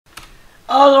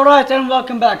Alright, and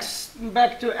welcome back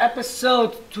to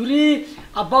episode 3,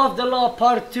 Above the Law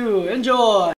Part 2.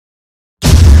 Enjoy!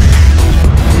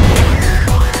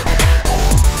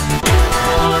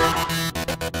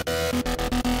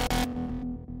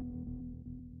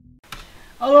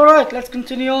 Alright, let's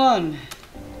continue on.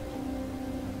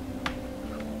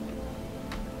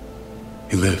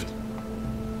 He lived.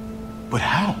 But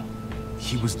how?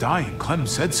 He was dying. Clem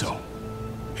said so.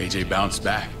 AJ bounced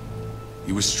back.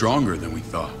 He was stronger than we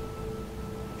thought.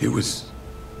 It was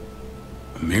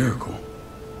a miracle.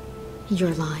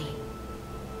 You're lying.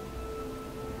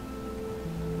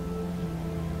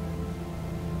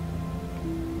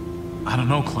 I don't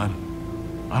know, Clem.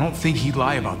 I don't think he'd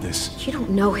lie about this. You don't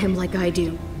know him like I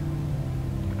do.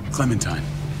 Clementine,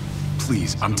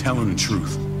 please, I'm telling the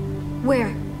truth. Where?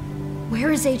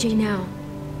 Where is AJ now?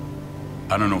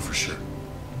 I don't know for sure.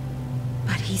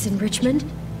 But he's in Richmond?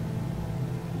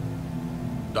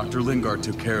 Dr. Lingard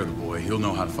took care of the boy. He'll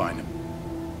know how to find him.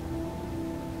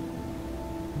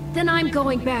 Then I'm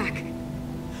going back.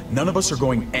 None of us are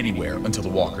going anywhere until the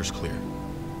walker's clear.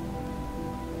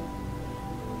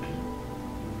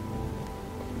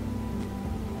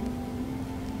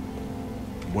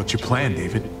 What's your plan,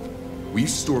 David? We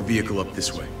used to store a vehicle up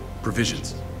this way.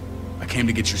 Provisions. I came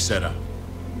to get you set up.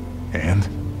 And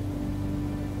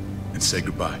say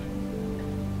goodbye.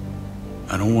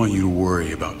 I don't want you to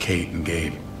worry about Kate and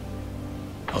Gabe.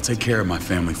 I'll take care of my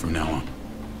family from now on.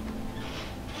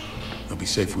 They'll be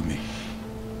safe with me.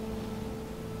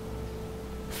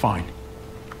 Fine.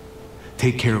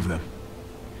 Take care of them.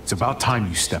 It's about time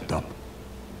you stepped up.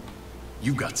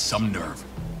 You got some nerve.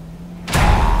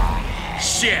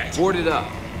 Shit! Board it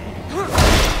up.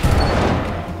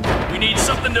 We need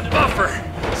something to buffer.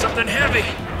 Something heavy.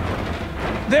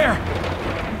 There!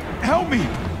 Help me!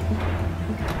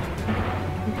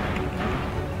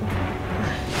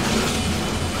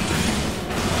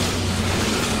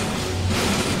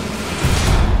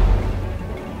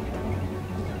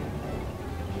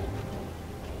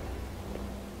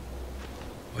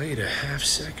 Wait a half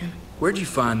second. Where'd you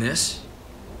find this?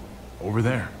 Over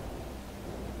there.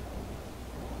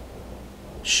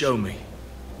 Show me.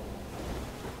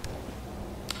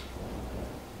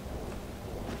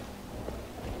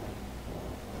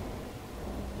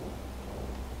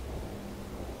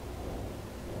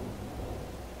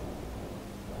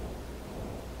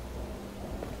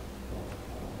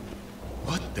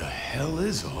 What the hell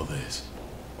is all this?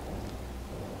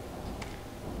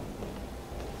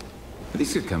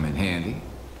 These could come in handy.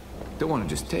 Don't want to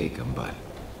just take them, but...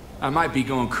 I might be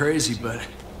going crazy, but...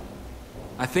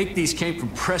 I think these came from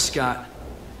Prescott.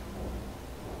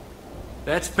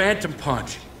 That's Phantom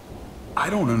Punch. I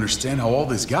don't understand how all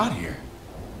this got here.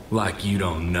 Like you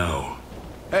don't know.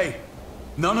 Hey,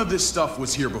 none of this stuff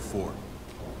was here before.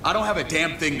 I don't have a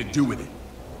damn thing to do with it.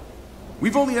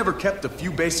 We've only ever kept a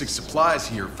few basic supplies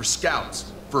here for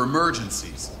scouts, for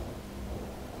emergencies.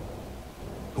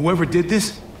 Whoever did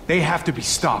this, they have to be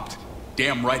stopped.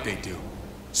 Damn right they do.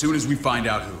 Soon as we find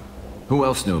out who. Who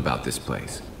else knew about this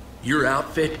place? Your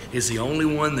outfit is the only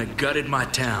one that gutted my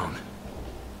town.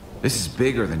 This is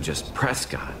bigger than just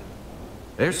Prescott.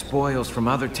 There's spoils from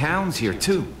other towns here,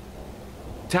 too.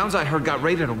 Towns I heard got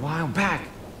raided a while back.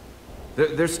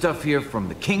 There's stuff here from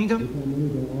the kingdom.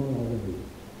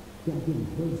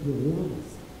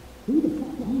 Who the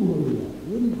fuck are you?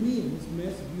 Wouldn't be in this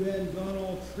mess if you hadn't gone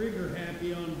all trigger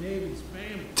happy on David's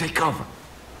family. Take cover.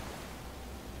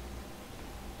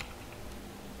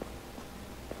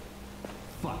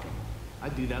 Fuck him.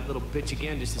 I'd do that little bitch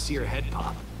again just to see her head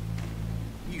pop.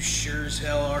 You sure as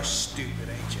hell are stupid,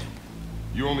 ain't you?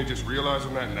 You only just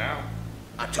realizing that now?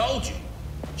 I told you.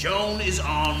 Joan is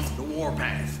on the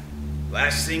warpath.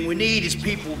 Last thing we need is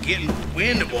people getting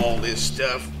wind of all this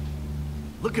stuff.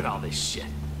 Look at all this shit.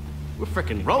 We're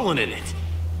frickin' rolling in it.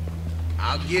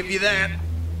 I'll give you that.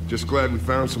 Just glad we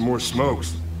found some more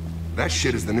smokes. That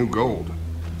shit is the new gold.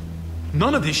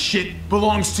 None of this shit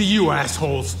belongs to you,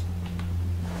 assholes.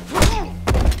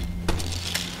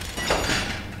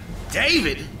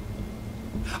 David?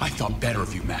 I thought better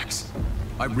of you, Max.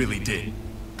 I really did.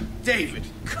 David,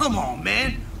 come on,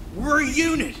 man. We're a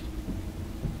unit.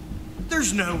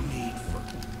 There's no need for...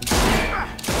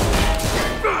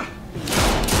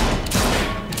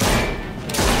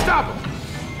 Stop him!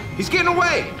 He's getting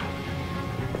away!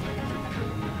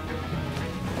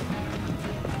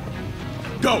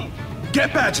 Go!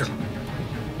 Get Badger!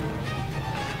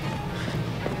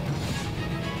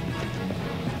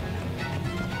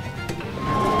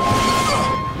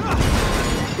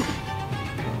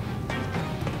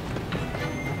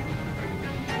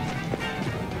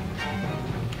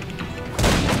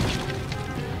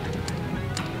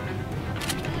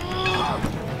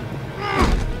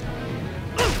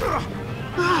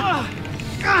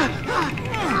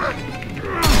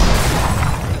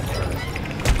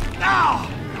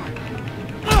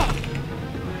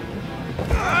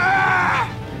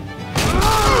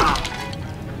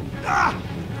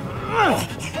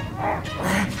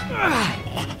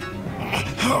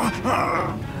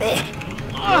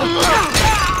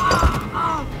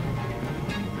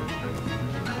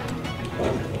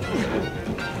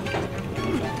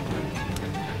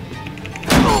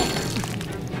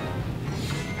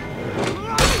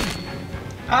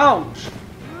 Ouch!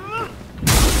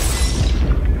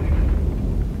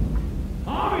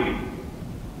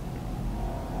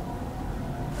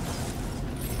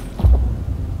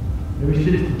 Maybe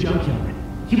shit is the junkyard.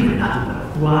 You better not let a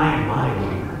fly in my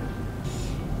way.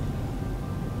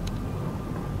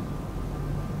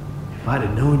 If I'd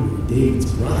have known you were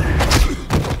David's brother,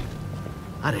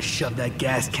 I'd have shoved that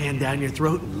gas can down your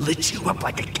throat and lit you up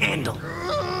like a candle.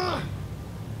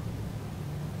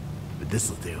 But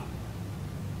this'll do.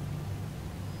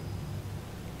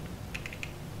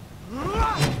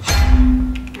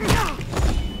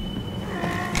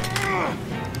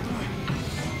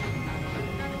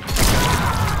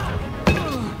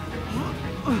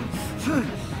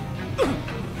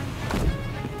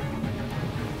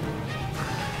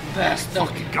 Bastard.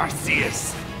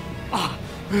 Garcias! Oh,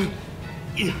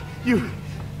 you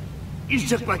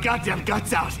took my goddamn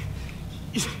guts out.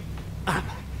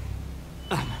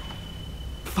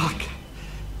 Fuck.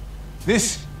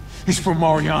 This is for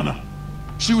Mariana.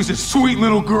 She was a sweet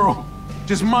little girl,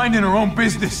 just minding her own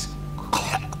business.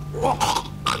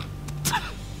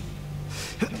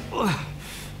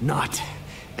 Not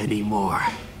anymore.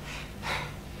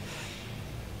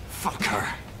 Fuck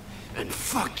her. And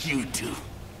fuck you too.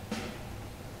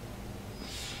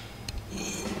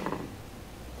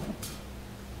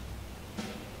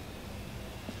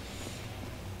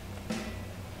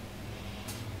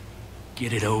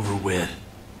 Get it over with.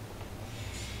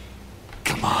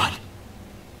 Come on.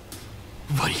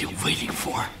 What are you waiting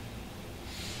for?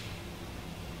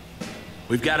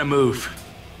 We've got to move.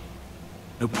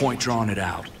 No point drawing it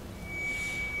out.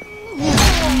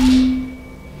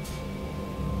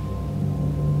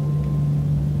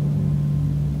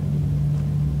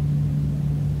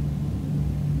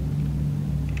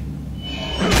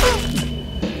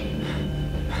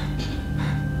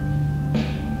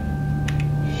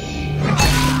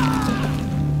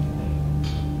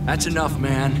 That's enough,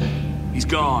 man. He's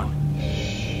gone.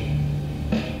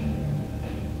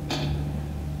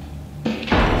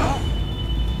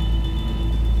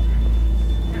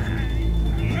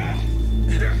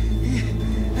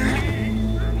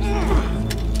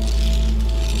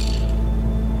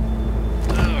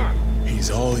 He's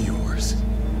all yours.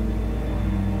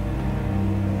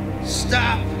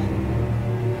 Stop!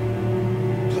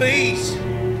 Please!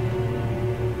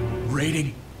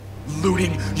 Raiding,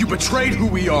 looting, you betrayed who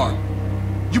we are.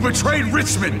 You betrayed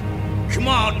Richmond. Come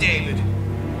on, David.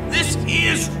 This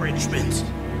is Richmond.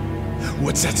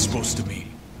 What's that supposed to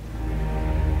mean?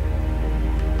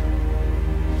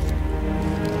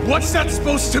 What's that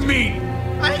supposed to mean?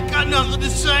 I ain't got nothing to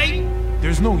say.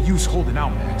 There's no use holding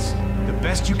out, Max. The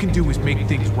best you can do is make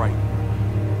things right.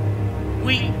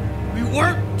 We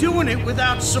weren't doing it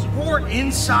without support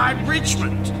inside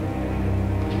Richmond.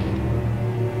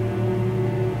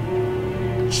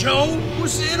 Joan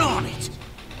was in on it.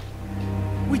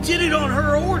 We did it on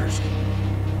her orders.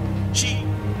 She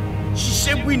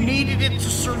said we needed it to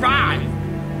survive.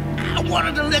 I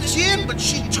wanted to let you in, but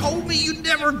she told me you'd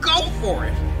never go for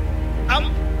it.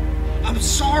 I'm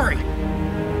sorry.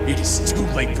 It is too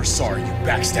late for sorry, you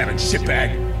backstabbing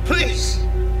shitbag. Please,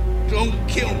 don't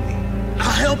kill me.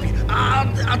 I'll help you.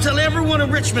 I'll tell everyone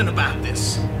in Richmond about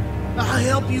this. I'll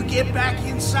help you get back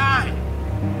inside.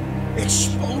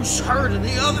 Expose her to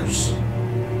the others.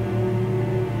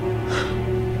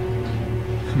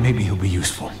 Maybe he'll be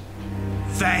useful.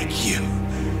 Thank you.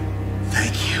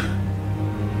 Thank you.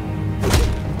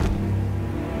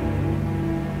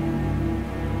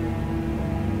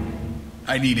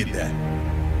 I needed that.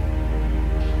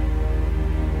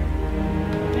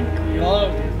 I think we all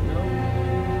did, no?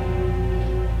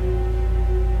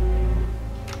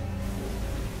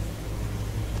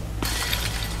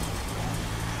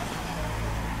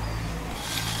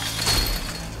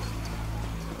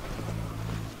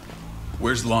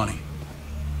 Where's Lonnie?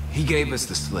 He gave us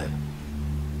the slip.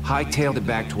 Hightailed it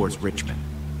back towards Richmond.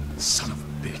 Son of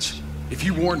a bitch. If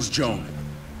he warns Joan...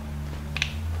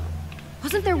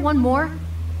 Wasn't there one more?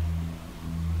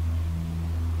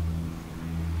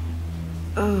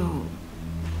 Oh.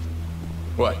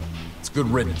 What? It's good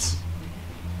riddance.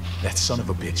 That son of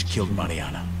a bitch killed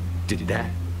Mariana. Did that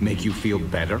make you feel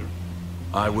better?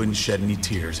 I wouldn't shed any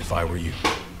tears if I were you.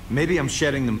 Maybe I'm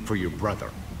shedding them for your brother.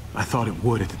 I thought it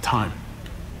would at the time.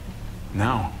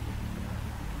 Now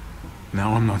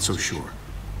I'm not so sure.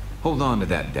 Hold on to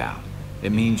that doubt.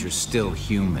 It means you're still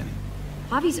human.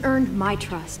 Javi's earned my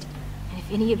trust. And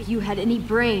if any of you had any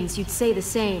brains, you'd say the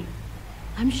same.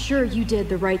 I'm sure you did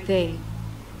the right thing.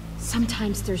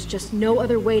 Sometimes there's just no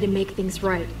other way to make things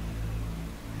right.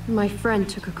 My friend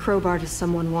took a crowbar to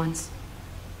someone once.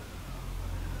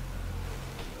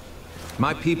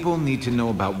 My people need to know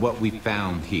about what we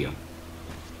found here.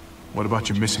 What about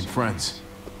your missing friends?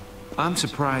 I'm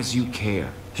surprised you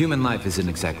care. Human life isn't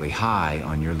exactly high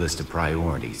on your list of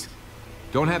priorities.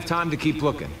 Don't have time to keep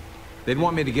looking. They'd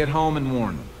want me to get home and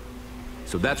warn them.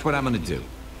 So that's what I'm gonna do.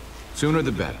 Sooner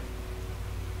the better.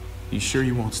 You sure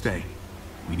you won't stay?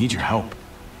 We need your help.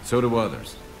 So do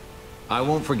others. I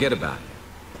won't forget about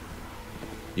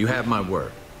you. You have my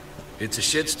word. It's a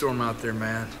shitstorm out there,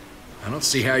 man. I don't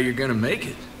see how you're gonna make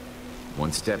it.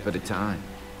 One step at a time.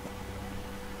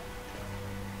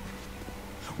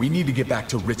 We need to get back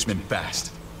to Richmond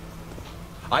fast.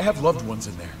 I have loved ones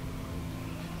in there.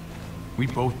 We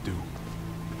both do.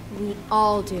 We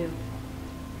all do.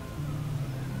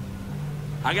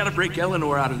 I gotta break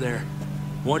Eleanor out of there.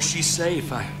 Once she's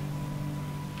safe,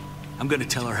 I'm gonna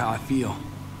tell her how I feel.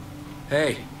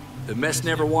 Hey, the mess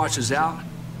never washes out.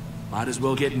 Might as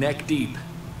well get neck deep.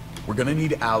 We're gonna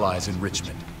need allies in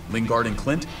Richmond. Lingard and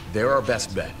Clint, they're our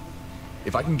best bet.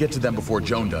 If I can get to them before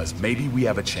Joan does, maybe we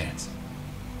have a chance.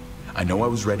 I know I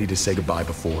was ready to say goodbye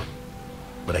before,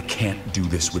 but I can't do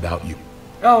this without you.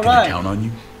 All Can I right. count on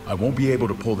you? I won't be able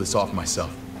to pull this off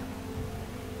myself.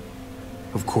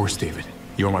 Of course, David.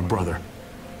 You're my brother.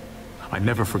 I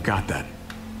never forgot that.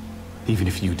 Even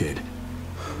if you did.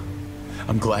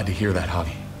 I'm glad to hear that,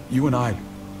 Javi. You and I,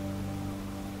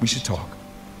 we should talk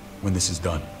when this is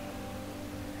done.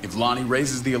 If Lonnie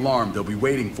raises the alarm, they'll be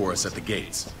waiting for us at the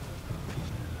gates.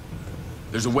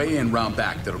 There's a way in round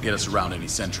back that'll get us around any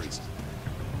sentries.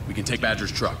 We can take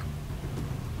Badger's truck.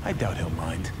 I doubt he'll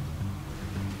mind.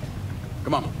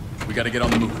 Come on, we gotta get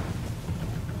on the move.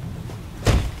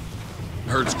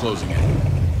 Herd's closing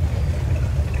in.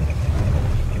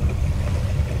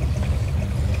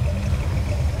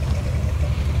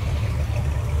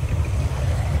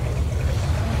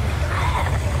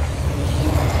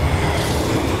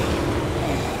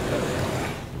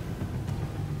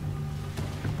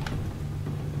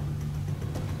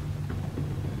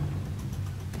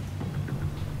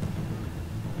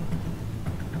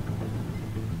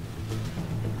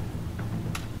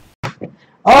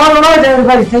 Alright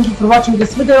everybody, thank you for watching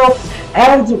this video,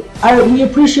 and we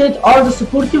appreciate all the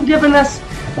support you've given us,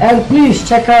 and please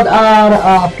check out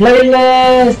our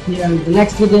playlist, the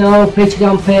next video,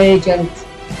 Patreon page, and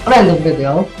random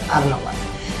video. I don't know why.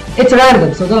 It's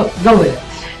random, so go with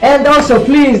it. And also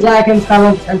please like and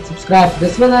comment and subscribe to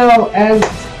this video, and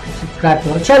subscribe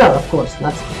to our channel, of course,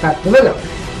 not subscribe to the video.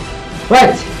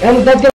 Right, and that's